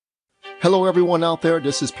Hello, everyone out there.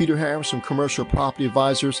 This is Peter Harris from Commercial Property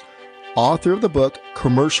Advisors, author of the book,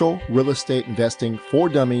 Commercial Real Estate Investing for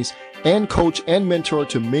Dummies, and coach and mentor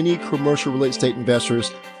to many commercial real estate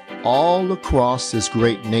investors all across this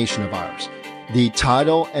great nation of ours. The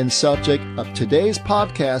title and subject of today's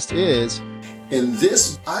podcast is, in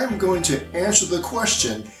this, I'm going to answer the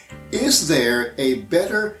question, is there a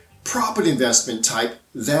better property investment type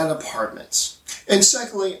than apartments? And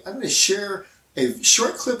secondly, I'm going to share a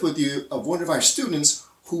short clip with you of one of our students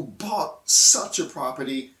who bought such a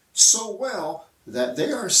property so well that they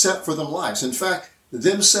are set for their lives. In fact,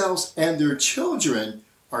 themselves and their children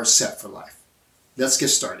are set for life. Let's get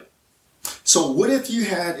started. So what if you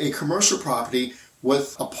had a commercial property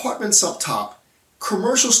with apartments up top,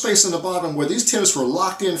 commercial space on the bottom where these tenants were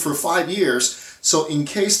locked in for 5 years, so in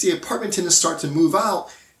case the apartment tenants start to move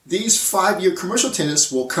out, these 5-year commercial tenants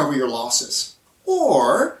will cover your losses?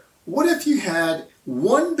 Or what if you had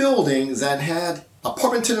one building that had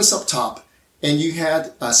apartment tenants up top and you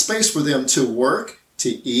had a space for them to work, to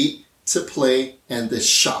eat, to play, and to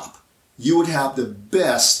shop? You would have the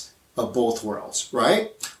best of both worlds,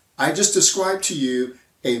 right? I just described to you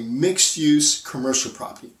a mixed-use commercial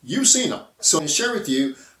property. You've seen them. So I'm going to share with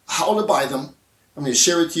you how to buy them. I'm going to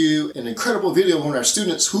share with you an incredible video of one of our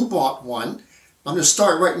students who bought one. I'm going to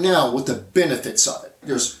start right now with the benefits of it.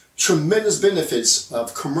 There's tremendous benefits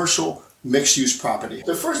of commercial mixed-use property.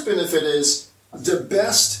 The first benefit is the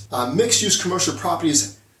best mixed-use commercial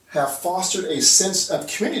properties have fostered a sense of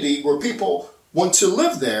community where people want to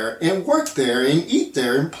live there and work there and eat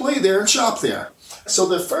there and play there and shop there. So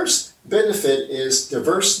the first benefit is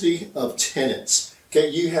diversity of tenants. Okay,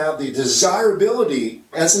 you have the desirability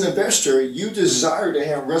as an investor, you desire to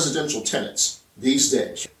have residential tenants these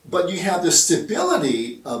days, but you have the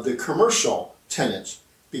stability of the commercial tenants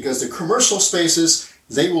because the commercial spaces,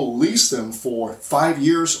 they will lease them for 5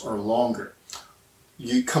 years or longer.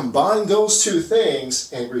 You combine those two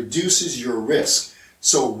things and reduces your risk.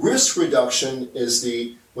 So risk reduction is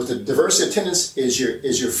with the diversity of tenants is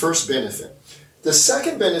your first benefit. The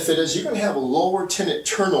second benefit is you're going to have a lower tenant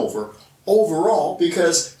turnover overall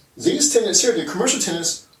because these tenants here, the commercial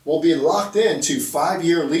tenants, will be locked into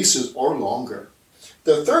 5-year leases or longer.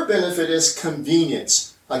 The third benefit is convenience.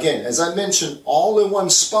 Again, as I mentioned, all in one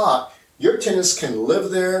spot, your tenants can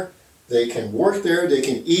live there, they can work there, they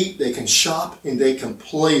can eat, they can shop, and they can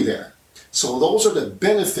play there. So those are the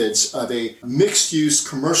benefits of a mixed-use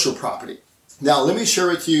commercial property. Now, let me share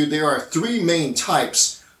with you, there are 3 main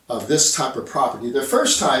types of this type of property. The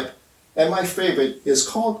first type, and my favorite, is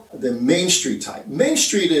called the Main Street type. Main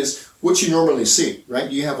Street is what you normally see, right?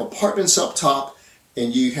 You have apartments up top,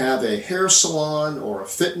 and you have a hair salon or a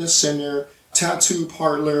fitness center, tattoo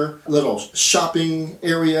parlor, little shopping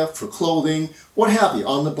area for clothing, what have you,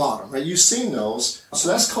 on the bottom, right? You've seen those. So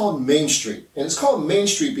that's called Main Street. And it's called Main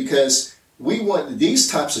Street because we want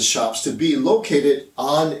these types of shops to be located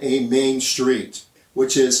on a main street,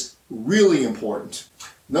 which is really important.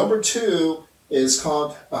 Number 2 is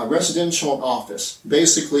called residential and office.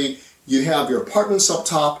 Basically, you have your apartments up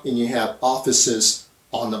top and you have offices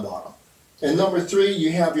on the bottom. And number 3,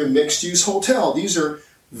 you have your mixed-use hotel. These are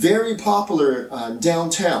very popular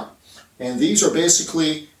downtown. And these are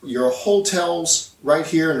basically your hotels right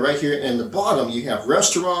here and right here. And the bottom, you have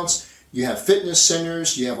restaurants, you have fitness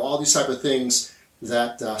centers, you have all these type of things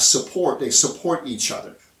that support each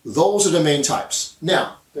other. Those are the main types.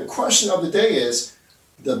 Now, the question of the day is,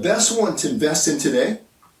 the best one to invest in today,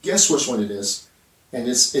 guess which one it is? And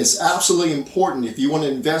it's absolutely important if you want to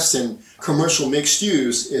invest in commercial mixed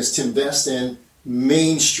use is to invest in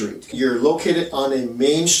Main Street. You're located on a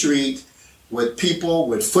main street with people,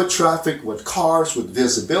 with foot traffic, with cars, with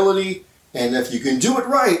visibility. And if you can do it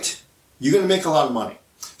right, you're going to make a lot of money.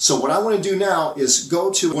 So what I want to do now is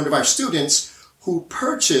go to one of our students who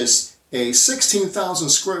purchased a 16,000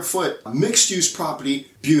 square foot mixed use property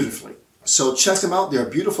beautifully. So check them out. They're a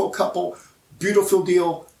beautiful couple, beautiful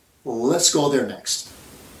deal. Let's go there next.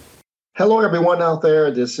 Hello, everyone out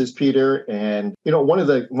there. This is Peter. And, one of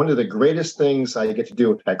the greatest things I get to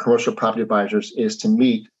do at Commercial Property Advisors is to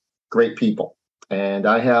meet great people. And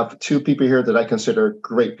I have 2 people here that I consider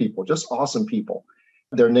great people, just awesome people.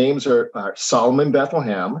 Their names are Solomon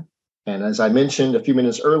Bethlehem. And as I mentioned a few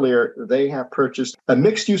minutes earlier, they have purchased a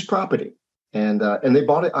mixed-use property. And they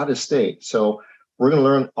bought it out of state. So we're going to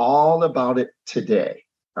learn all about it today.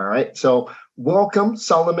 All right. So welcome,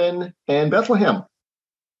 Solomon and Bethlehem.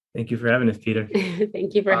 Thank you for having us, Peter.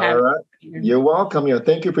 Thank you for having us. You're welcome.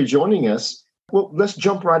 Thank you for joining us. Well, let's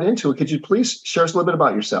jump right into it. Could you please share us a little bit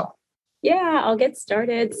about yourself? Yeah, I'll get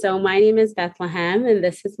started. So, my name is Bethlehem, and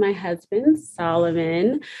this is my husband,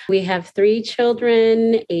 Solomon. We have three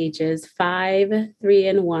children, ages 5, 3,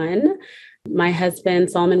 and 1. My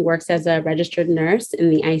husband, Solomon, works as a registered nurse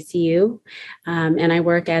in the ICU, and I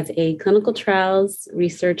work as a clinical trials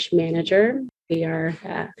research manager. We are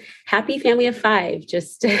a happy family of 5.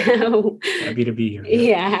 Just Happy to be here.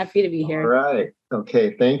 yeah, happy to be here. All right.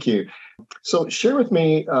 Okay. Thank you. So share with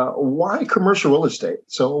me why commercial real estate?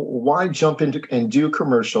 So why jump into and do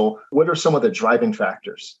commercial? What are some of the driving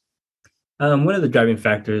factors? One of the driving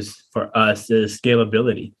factors for us is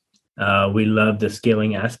scalability. We love the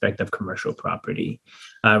scaling aspect of commercial property.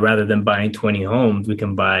 Rather than buying 20 homes, we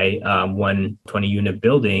can buy one 20-unit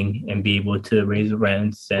building and be able to raise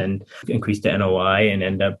rents and increase the NOI and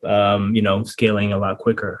end up, scaling a lot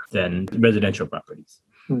quicker than residential properties.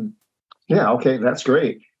 Yeah. Okay. That's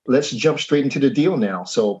great. Let's jump straight into the deal now.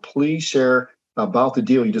 So please share about the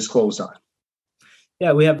deal you just closed on.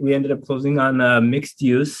 Yeah, we ended up closing on mixed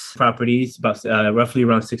use properties, about roughly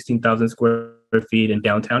around 16,000 square feet in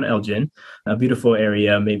downtown Elgin, a beautiful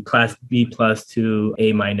area, maybe class B plus to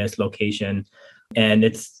A minus location. And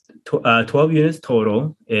it's 12 units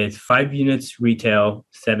total. It's 5 units retail,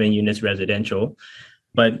 7 units residential.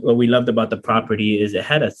 But what we loved about the property is it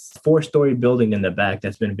had a 4-story building in the back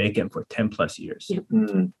that's been vacant for 10 plus years. Yep.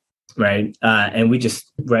 Right. And we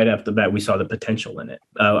just right off the bat, we saw the potential in it.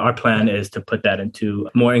 Our plan is to put that into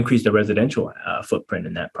increase the residential footprint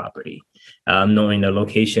in that property, knowing the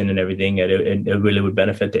location and everything, it really would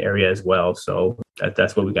benefit the area as well. So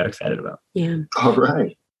that's what we got excited about. Yeah. All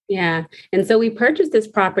right. Yeah. And so we purchased this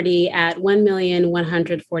property at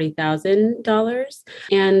 $1,140,000.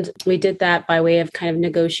 And we did that by way of kind of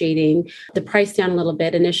negotiating the price down a little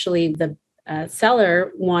bit. Initially, the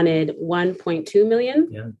seller wanted $1.2 million.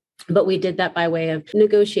 Yeah. But we did that by way of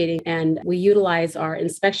negotiating, and we utilize our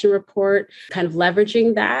inspection report, kind of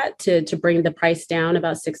leveraging that to bring the price down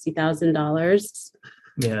about $60,000.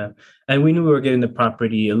 Yeah. And we knew we were getting the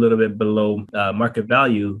property a little bit below market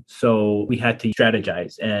value. So we had to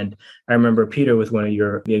strategize. And I remember Peter, with one of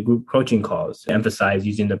your group coaching calls, emphasized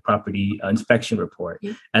using the property inspection report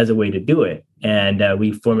as a way to do it. And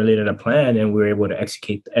we formulated a plan, and we were able to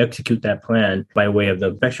execute that plan by way of the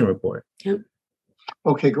inspection report. Yep.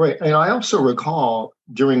 Okay, great. And I also recall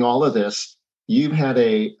during all of this, you've had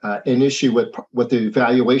an issue with the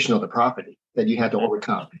valuation of the property that you had to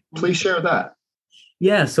overcome. Please share that.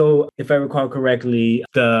 Yeah. So if I recall correctly,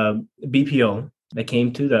 the BPO that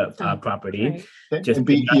came to the property, right. And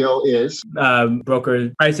BPO is broker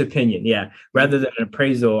price opinion. Yeah. Rather than an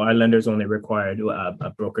appraisal, our lenders only required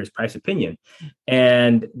a broker's price opinion,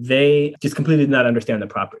 and they just completely did not understand the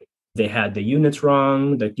property. They had the units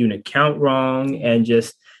wrong, the unit count wrong, and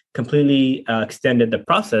just completely extended the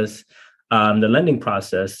process, the lending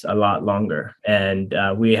process, a lot longer. And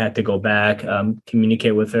we had to go back,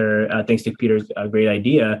 communicate with her, thanks to Peter's great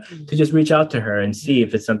idea, to just reach out to her and see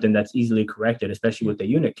if it's something that's easily corrected, especially with the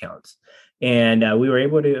unit counts. And we were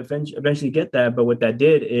able to eventually get that. But what that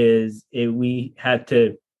did is we had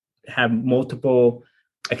to have multiple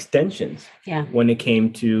extensions when it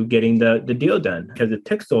came to getting the deal done, because it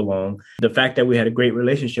took so long. The fact that we had a great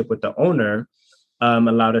relationship with the owner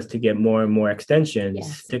allowed us to get more and more extensions.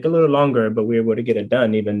 Yes. Took a little longer, but we were able to get it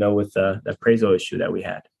done, even though with the appraisal issue that we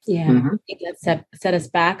had. Yeah, I think that set us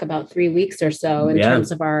back about 3 weeks or so in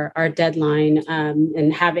terms of our deadline,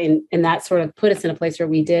 and that sort of put us in a place where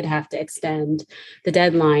we did have to extend the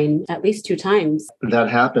deadline at least 2 times. That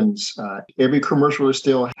happens. Every commercial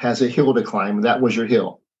still has a hill to climb. That was your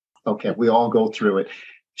hill. Okay, we all go through it.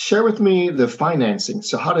 Share with me the financing.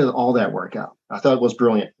 So how did all that work out? I thought it was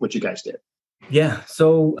brilliant what you guys did. Yeah.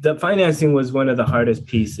 So the financing was one of the hardest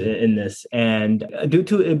pieces in this. And due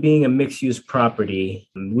to it being a mixed use property,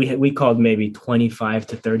 we called maybe 25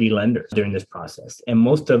 to 30 lenders during this process. And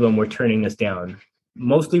most of them were turning us down,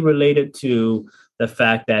 mostly related to the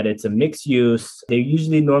fact that it's a mixed use. They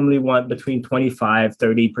usually normally want between 25,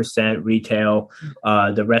 30% retail,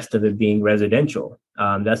 the rest of it being residential.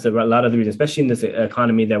 That's a lot of the reasons, especially in this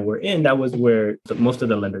economy that we're in, that was where most of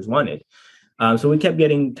the lenders wanted. So we kept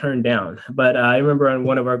getting turned down. But I remember on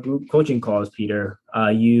one of our group coaching calls, Peter,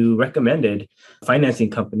 you recommended a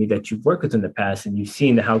financing company that you've worked with in the past, and you've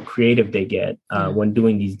seen how creative they get when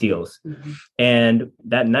doing these deals. Mm-hmm. And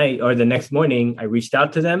that night or the next morning, I reached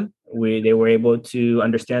out to them. They were able to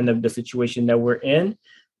understand the situation that we're in.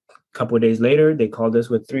 A couple of days later, they called us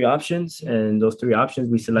with 3 options. And those 3 options,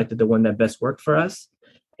 we selected the one that best worked for us.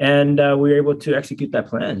 And we were able to execute that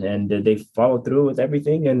plan, and they followed through with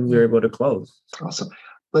everything, and we were able to close. Awesome.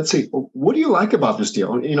 Let's see. What do you like about this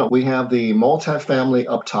deal? You know, we have the multifamily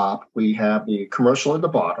up top. We have the commercial at the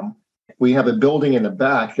bottom. we have a building in the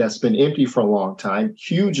back that's been empty for a long time,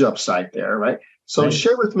 huge upside there, right? So Right.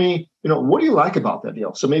 share with me, what do you like about that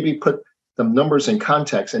deal? So maybe put the numbers and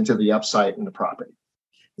context into the upside in the property.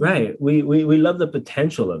 Right. We love the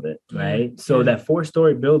potential of it, right? So Yeah. that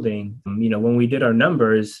 4-story building, when we did our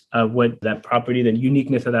numbers of what that property, the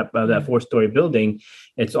uniqueness of that 4-story building,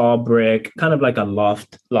 it's all brick, kind of like a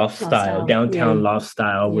loft style, downtown Yeah. loft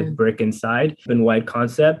style Yeah. with brick inside, open wide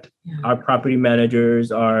concept. Yeah. Our property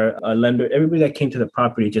managers, our lender, everybody that came to the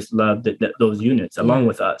property just loved those units along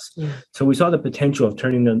with us. Yeah. So we saw the potential of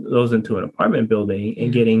turning those into an apartment building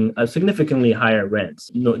and getting a significantly higher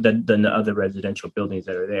rents than the other residential buildings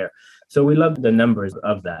that are there. So we love the numbers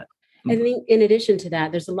of that. I think in addition to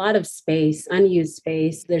that, there's a lot of space, unused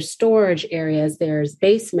space. There's storage areas, there's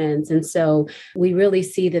basements. And so we really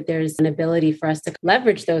see that there's an ability for us to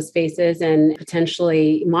leverage those spaces and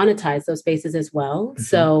potentially monetize those spaces as well. Mm-hmm.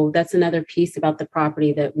 So that's another piece about the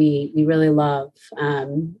property that we really love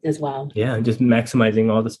as well. Yeah, just maximizing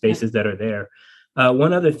all the spaces that are there.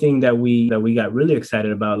 One other thing that we got really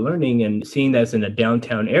excited about learning and seeing that's in the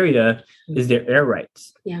downtown area is their air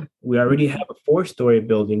rights. Yeah. We already have a 4-story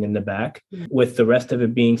building in the back, with the rest of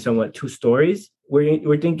it being somewhat 2 stories.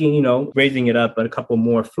 We're thinking, raising it up a couple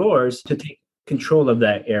more floors to take control of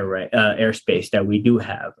that airspace that we do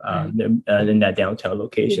have in that downtown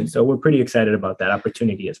location. So we're pretty excited about that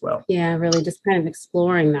opportunity as well. Yeah, really just kind of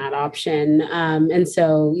exploring that option. And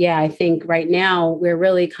so, I think right now we're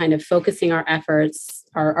really kind of focusing our efforts.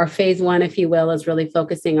 Our phase 1, if you will, is really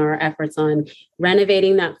focusing our efforts on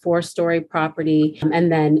renovating that 4-story property.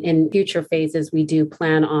 And then in future phases, we do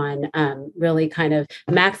plan on really kind of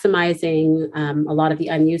maximizing a lot of the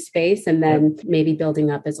unused space and then maybe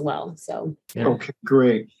building up as well. So, Okay,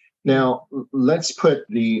 great. Now, let's put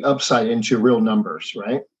the upside into real numbers,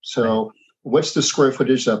 right? So what's the square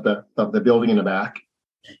footage of the building in the back?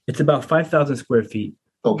 It's about 5,000 square feet.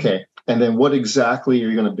 Okay. And then what exactly are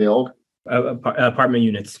you going to build? Apartment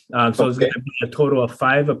units. So it's going to be a total of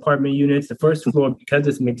 5 apartment units. The first floor, because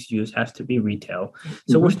it's mixed use, has to be retail.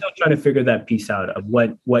 So we're still trying to figure that piece out of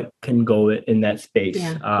what can go in that space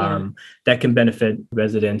that can benefit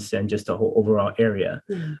residents and just the whole overall area.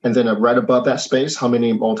 And then right above that space, how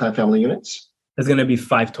many multifamily units? There's going to be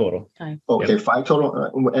 5 total. 5. Okay, 5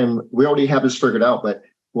 total. And we already have this figured out, but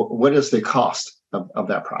what is the cost of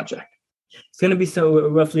that project? It's going to be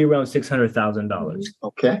roughly around $600,000.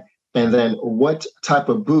 Okay. And then what type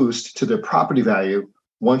of boost to the property value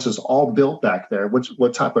once it's all built back there?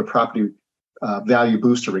 What type of property value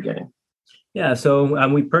boost are we getting? Yeah, so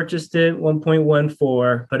we purchased it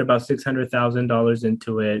 1.14, put about $600,000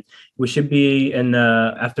 into it. We should be in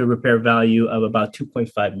the after repair value of about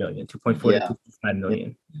 2.5 million, 2.4 to 2.5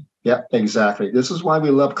 million. Yeah, exactly. This is why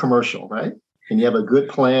we love commercial, right? And you have a good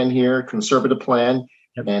plan here, conservative plan,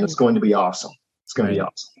 and it's going to be awesome. It's going to be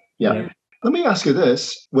awesome. Yeah. Let me ask you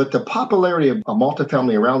this. With the popularity of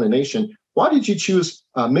multifamily around the nation, why did you choose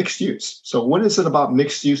mixed use? So what is it about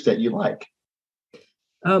mixed use that you like?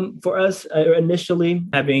 For us, initially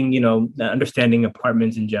having, understanding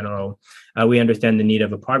apartments in general, we understand the need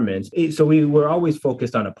of apartments. So we were always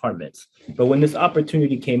focused on apartments. But when this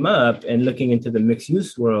opportunity came up and looking into the mixed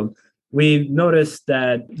use world, we noticed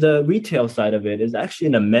that the retail side of it is actually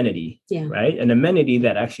an amenity, right? An amenity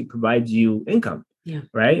that actually provides you income. Yeah.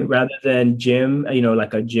 Right. Rather than gym,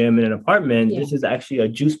 like a gym in an apartment, this is actually a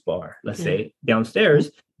juice bar, let's say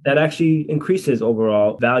downstairs, that actually increases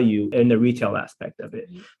overall value in the retail aspect of it.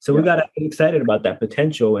 So we got excited about that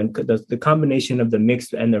potential, and the combination of the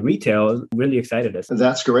mixed and the retail really excited us.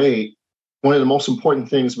 That's great. One of the most important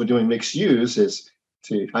things with doing mixed use is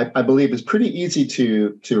I believe it's pretty easy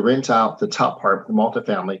to rent out the top part, the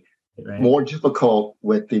multifamily, more difficult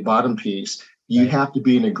with the bottom piece. You have to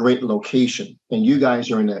be in a great location, and you guys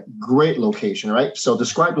are in a great location, right? So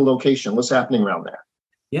describe the location. What's happening around there?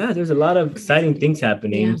 Yeah, there's a lot of exciting things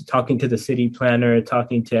happening. Talking to the city planner,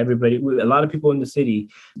 talking to everybody, a lot of people in the city.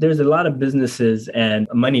 There's a lot of businesses and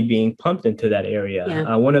money being pumped into that area.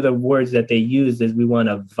 One of the words that they use is we want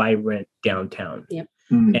a vibrant downtown.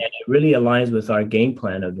 And it really aligns with our game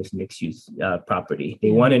plan of this mixed use property.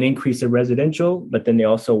 They want an increase of residential, but then they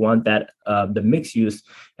also want that the mixed use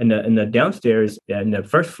in the downstairs and the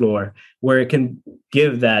first floor, where it can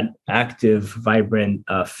give that active, vibrant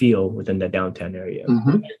feel within the downtown area.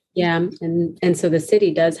 Yeah. And so the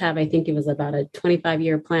city does have, I think it was about a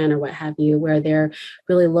 25-year plan or what have you, where they're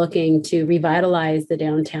really looking to revitalize the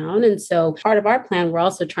downtown. And so part of our plan, we're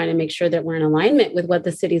also trying to make sure that we're in alignment with what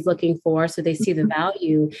the city's looking for. So they see the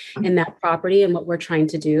value in that property and what we're trying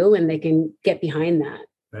to do, and they can get behind that.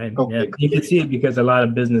 Right. Okay, Yeah. You can see it because a lot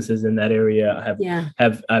of businesses in that area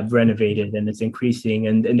have renovated, and it's increasing.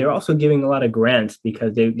 And they're also giving a lot of grants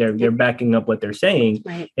because they're backing up what they're saying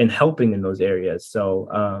and helping in those areas. So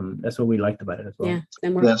that's what we liked about it as well. Yeah.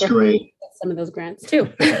 And that's great. Some of those grants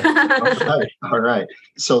too. All right.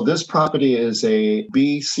 So this property is a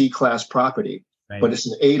B, C class property, but it's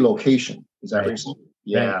an A location. Is that what you're saying?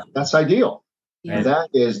 Yeah, that's ideal. Yeah. And that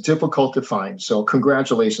is difficult to find. So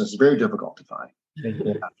congratulations. It's very difficult to find.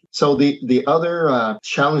 Yeah. So the other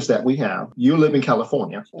challenge that we have, you live in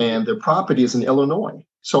California and the property is in Illinois.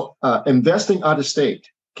 So investing out of state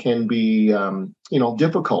can be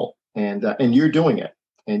difficult, and you're doing it,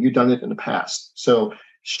 and you've done it in the past. So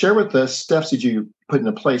share with us steps that you put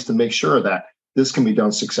into place to make sure that this can be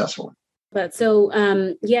done successfully. But so,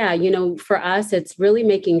 for us, it's really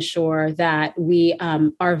making sure that we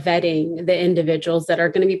are vetting the individuals that are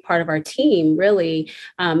going to be part of our team really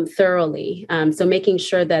thoroughly. So making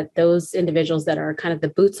sure that those individuals that are kind of the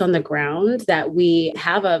boots on the ground, that we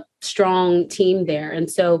have a strong team there. And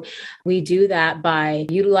so we do that by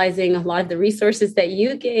utilizing a lot of the resources that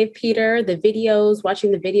you gave, Peter, the videos,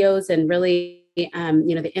 watching the videos, and really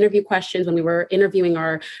the interview questions when we were interviewing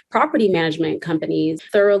our property management companies,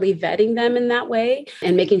 thoroughly vetting them in that way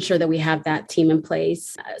and making sure that we have that team in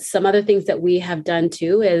place. Some other things that we have done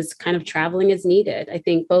too is kind of traveling as needed. I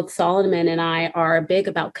think both Solomon and I are big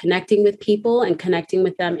about connecting with people and connecting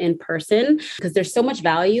with them in person, because there's so much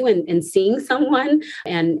value in seeing someone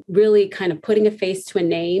and really kind of putting a face to a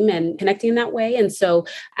name and connecting in that way. And so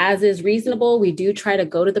as is reasonable, we do try to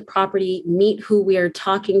go to the property, meet who we are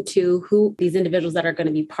talking to, who these individuals that are going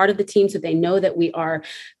to be part of the team, so they know that we are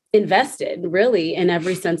invested really in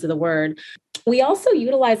every sense of the word. We also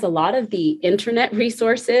utilize a lot of the internet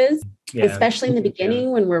resources, especially in the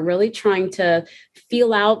beginning when we're really trying to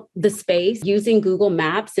feel out the space, using Google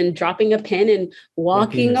Maps and dropping a pin and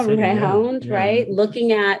walking around, right?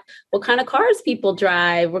 Looking at what kind of cars people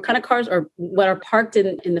drive, what kind of cars or what are parked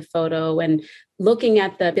in the photo, and looking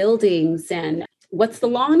at the buildings and what's the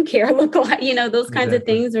lawn care look like? Those kinds of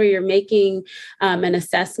things where you're making an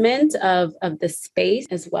assessment of the space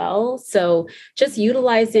as well. So just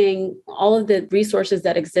utilizing all of the resources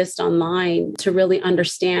that exist online to really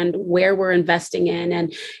understand where we're investing in.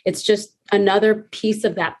 And it's just another piece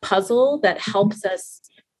of that puzzle that helps us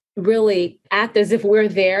really act as if we're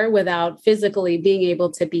there without physically being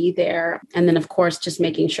able to be there. And then, of course, just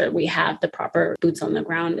making sure we have the proper boots on the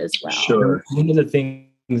ground as well. Sure. One of the things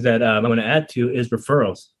that I want to add to is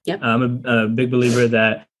referrals. Yep. I'm a big believer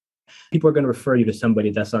that people are going to refer you to somebody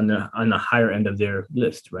that's on the higher end of their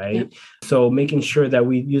list, right? Yep. So making sure that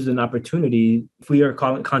we use an opportunity, if we are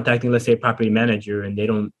contacting, let's say, a property manager and they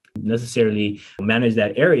don't necessarily manage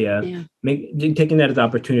that area, taking that as an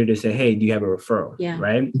opportunity to say, hey, do you have a referral?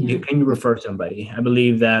 Right? Can you refer somebody? I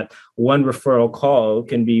believe that one referral call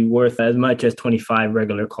can be worth as much as 25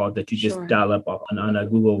 regular calls that you just dial up on a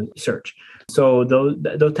Google search. So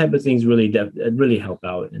those type of things really help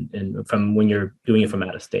out, and from when you're doing it from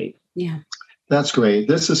out of state. Yeah, that's great.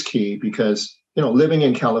 This is key because living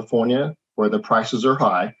in California where the prices are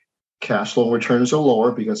high, cash flow returns are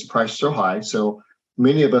lower because the prices are high. So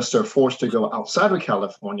many of us are forced to go outside of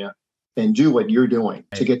California and do what you're doing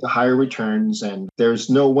to get the higher returns. And there's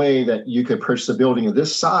no way that you could purchase a building of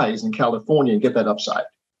this size in California and get that upside.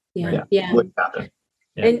 Yeah. Wouldn't happen.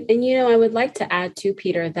 Yeah. And I would like to add too,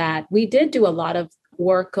 Peter, that we did do a lot of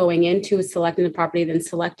work going into selecting the property, then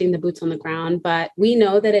selecting the boots on the ground. But we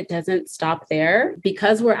know that it doesn't stop there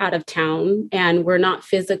because we're out of town and we're not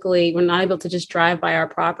able to just drive by our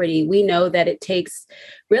property. We know that it takes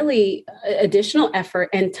really additional effort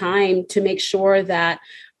and time to make sure that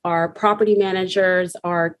our property managers,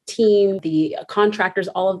 our team, the contractors,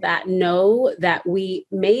 all of that know that we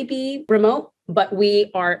may be remote, but we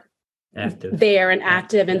are active there and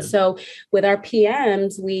active. And so with our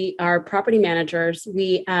PMs, our property managers,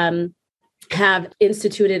 we have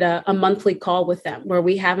instituted a monthly call with them where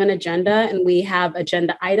we have an agenda and we have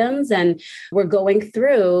agenda items and we're going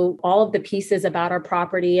through all of the pieces about our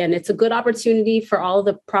property. And it's a good opportunity for all of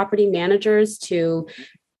the property managers to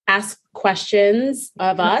ask questions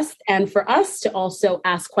of us and for us to also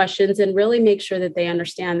ask questions and really make sure that they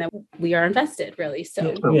understand that we are invested, really.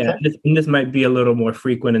 So this might be a little more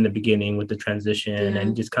frequent in the beginning with the transition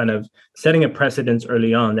and just kind of setting a precedence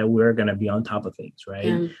early on that we're going to be on top of things,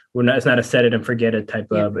 right? It's not a set it and forget it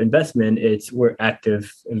type of investment. We're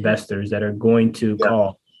active investors that are going to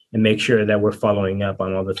call and make sure that we're following up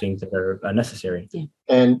on all the things that are necessary.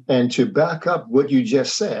 And to back up what you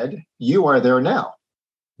just said, you are there now.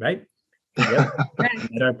 Right. Yep.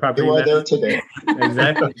 At our property you are there today.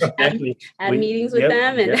 Exactly. Had meetings with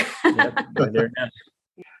them. They're there now.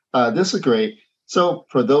 This is great. So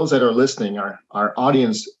for those that are listening, our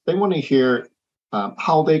audience, they want to hear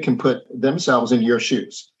how they can put themselves in your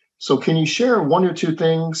shoes. So can you share one or two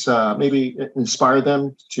things, maybe inspire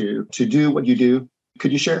them to do what you do?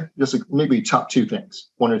 Could you share just maybe top two things,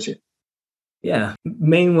 one or two? Yeah.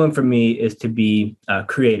 Main one for me is to be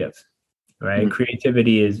creative. Right. Mm-hmm.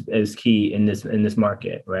 Creativity is key in this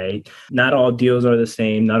market. Right. Not all deals are the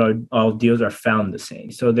same. Not all deals are found the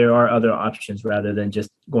same. So there are other options rather than just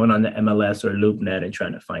going on the MLS or LoopNet and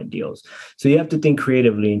trying to find deals. So you have to think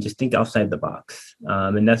creatively and just think outside the box.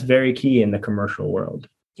 And that's very key in the commercial world.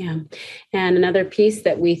 Yeah. And another piece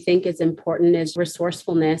that we think is important is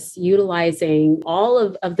resourcefulness, utilizing all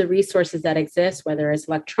of the resources that exist, whether it's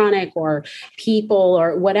electronic or people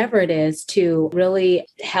or whatever it is, to really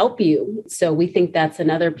help you. So we think that's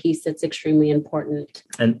another piece that's extremely important.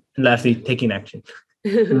 And lastly, taking action.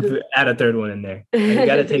 Add a third one in there. You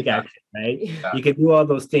got to take action, right? Yeah. You can do all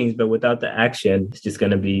those things, but without the action, it's just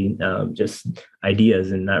going to be just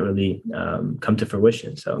ideas and not really come to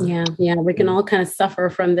fruition. So yeah, we can all kind of suffer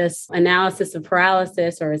from this analysis of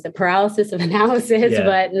paralysis, or is it paralysis of analysis? Yeah.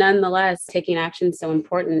 But nonetheless, taking action is so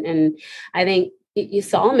important. And I think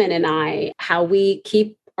Solomon and I, how we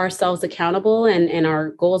keep ourselves accountable and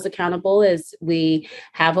our goals accountable is we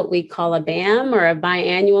have what we call a BAM, or a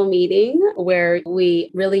biannual meeting, where we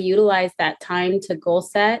really utilize that time to goal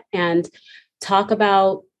set and talk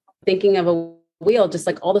about thinking of a wheel, just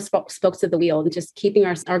like all the spokes of the wheel, and just keeping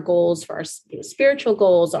our goals for our spiritual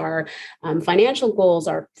goals, our financial goals,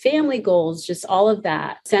 our family goals, just all of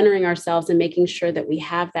that, centering ourselves and making sure that we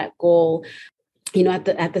have that goal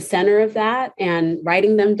at the center of that, and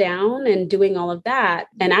writing them down and doing all of that.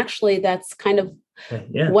 And actually that's kind of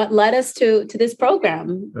what led us to this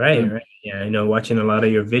program. Right. Yeah. Watching a lot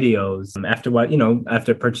of your videos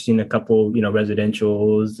after purchasing a couple,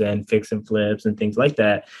 residentials and fix and flips and things like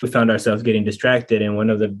that, we found ourselves getting distracted. And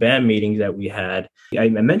one of the BAM meetings that we had, I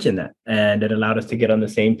mentioned that, and it allowed us to get on the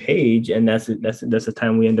same page. And that's the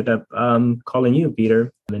time we ended up calling you,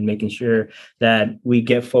 Peter, and making sure that we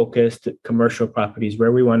get focused commercial properties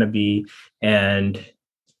where we want to be. And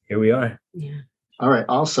here we are. Yeah. All right.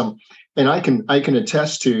 Awesome. And I can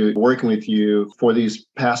attest to working with you for these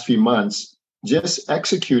past few months, just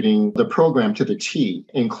executing the program to the T,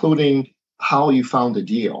 including how you found the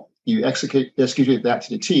deal. You execute that to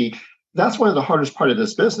the T. That's one of the hardest part of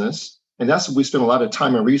this business. And that's what we spend a lot of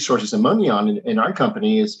time and resources and money on in our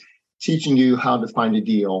company, is teaching you how to find a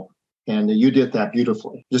deal. And you did that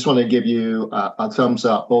beautifully. Just want to give you a thumbs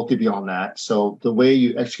up, both of you, on that. So the way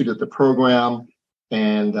you executed the program,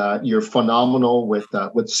 and you're phenomenal with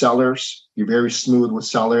sellers. You're very smooth with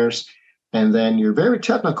sellers. And then you're very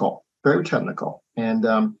technical.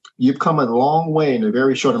 And you've come a long way in a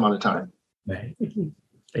very short amount of time. Right.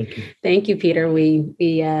 Thank you. Thank you, Peter.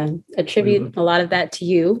 We attribute a lot of that to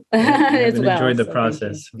you as well. Enjoyed the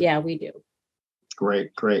process. Yeah, we do.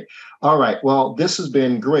 Great. All right. Well, this has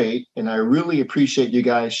been great. And I really appreciate you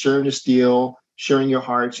guys sharing this deal, sharing your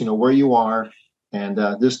hearts, where you are. And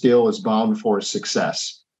this deal is bound for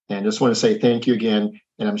success. And just want to say thank you again.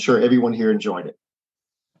 And I'm sure everyone here enjoyed it.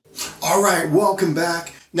 All right, welcome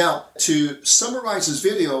back. Now, to summarize this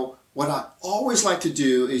video, what I always like to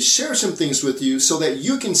do is share some things with you so that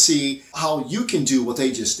you can see how you can do what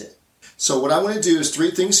they just did. So what I want to do is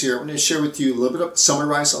three things here. I'm going to share with you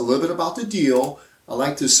summarize a little bit about the deal. I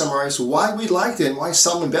like to summarize why we liked it and why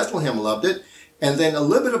Solomon Bethlehem loved it. And then a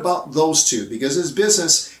little bit about those two, because this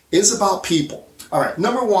business is about people. All right,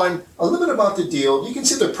 number one, a little bit about the deal. You can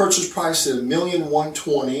see the purchase price at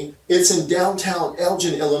 $1,120,000. It's in downtown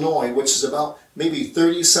Elgin, Illinois, which is about maybe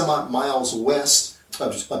 30 some odd miles west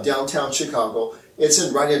of downtown Chicago. It's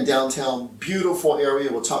right in downtown, beautiful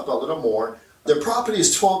area. We'll talk about a little more. The property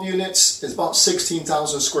is 12 units. It's about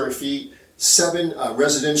 16,000 square feet, 7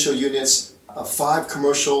 residential units, 5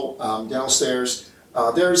 commercial downstairs.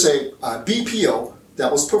 There's a BPO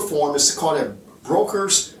that was performed. It's called a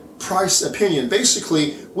broker's price opinion.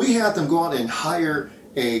 Basically, we had them go out and hire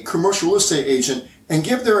a commercial real estate agent and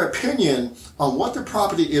give their opinion on what the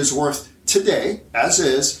property is worth today, as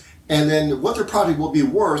is, and then what the property will be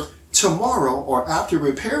worth tomorrow or after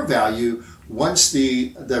repair value once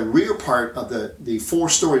the rear part of the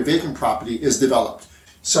 4-story vacant property is developed.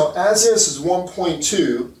 So as is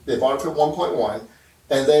 1.2, they bought it for 1.1,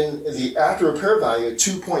 and then the after repair value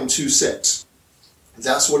 2.26.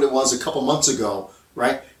 That's what it was a couple months ago,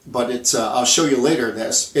 right? But it's I'll show you later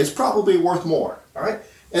this. It's probably worth more, all right?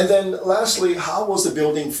 And then lastly, how was the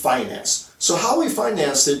building financed? So how we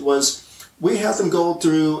financed it was we had them go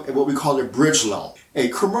through what we call a bridge loan. A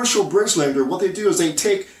commercial bridge lender, what they do is they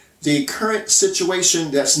take the current situation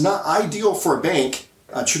that's not ideal for a bank,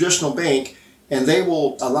 a traditional bank, and they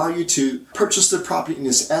will allow you to purchase the property in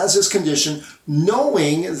its as-is condition,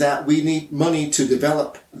 knowing that we need money to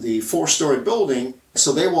develop the 4-story building.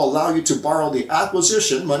 So they will allow you to borrow the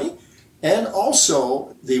acquisition money and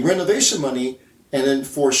also the renovation money, and then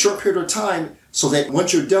for a short period of time, so that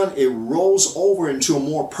once you're done, it rolls over into a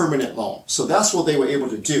more permanent loan. So that's what they were able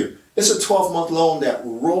to do. It's a 12-month loan that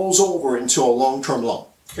rolls over into a long-term loan.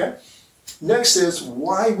 Okay. Next is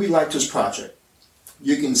why we like this project.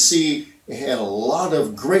 You can see it had a lot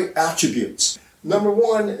of great attributes. Number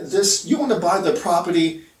one, you want to buy the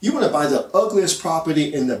property, you want to buy the ugliest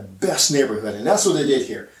property in the best neighborhood. And that's what they did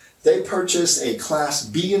here. They purchased a Class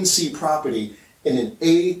B and C property in an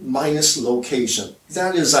A- location.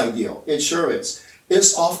 That is ideal. It sure is.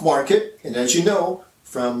 It's off market. And as you know,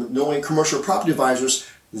 from knowing commercial property advisors,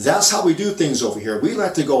 that's how we do things over here. We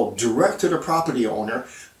like to go direct to the property owner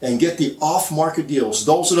and get the off-market deals.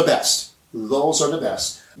 Those are the best. Those are the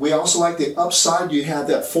best. We also like the upside. You have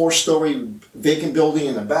that 4-story vacant building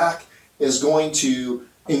in the back is going to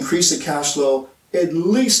increase the cash flow at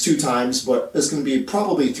least 2 times, but it's going to be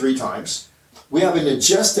probably 3 times. We have an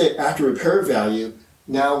adjusted after repair value.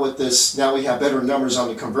 Now with this, now we have better numbers on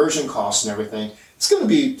the conversion costs and everything. It's going to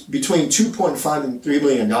be between $2.5 and $3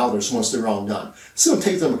 million once they're all done. It's going to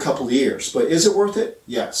take them a couple of years, but is it worth it?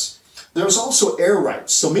 Yes. There's also air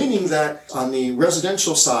rights, so meaning that on the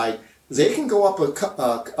residential side, they can go up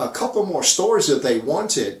a couple more stories if they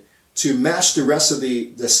wanted to match the rest of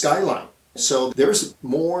the skyline. So there's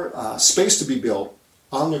more space to be built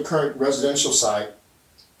on the current residential side.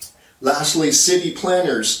 Lastly, city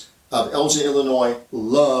planners of Elgin, Illinois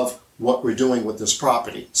love what we're doing with this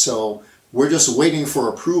property. So we're just waiting for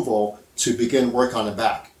approval to begin work on the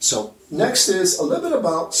back. So next is a little bit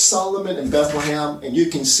about Solomon and Bethlehem, and you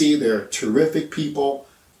can see they're terrific people.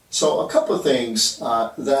 So a couple of things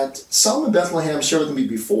that Solomon and Bethlehem shared with me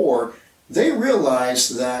before, they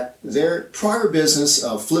realized that their prior business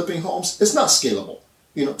of flipping homes is not scalable.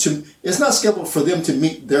 It's not scalable for them to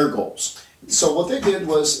meet their goals. So what they did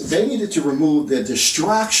was they needed to remove the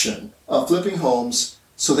distraction of flipping homes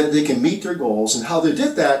so that they can meet their goals. And how they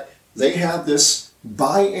did that, they have this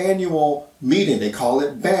biannual meeting. They call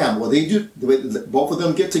it BAM. Well, both of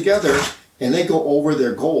them get together and they go over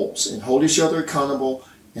their goals and hold each other accountable.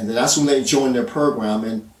 And then that's when they join their program,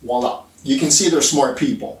 and voila. You can see they're smart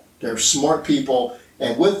people. They're smart people.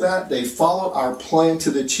 And with that, they followed our plan to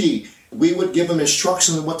the T. We would give them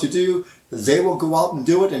instructions on what to do. They will go out and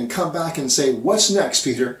do it and come back and say, "What's next,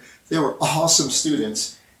 Peter?" They were awesome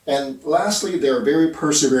students. And lastly, they were very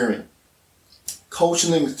persevering,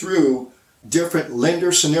 coaching them through different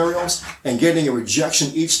lender scenarios and getting a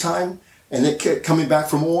rejection each time, and then kept coming back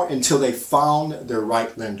for more until they found their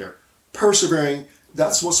right lender. Persevering,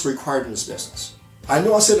 that's what's required in this business. I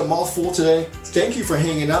know I said a mouthful today. Thank you for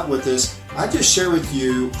hanging out with us. I just shared with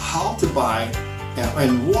you how to buy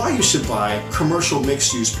and why you should buy commercial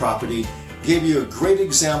mixed-use property. Gave you a great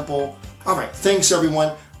example. All right, thanks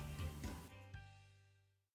everyone.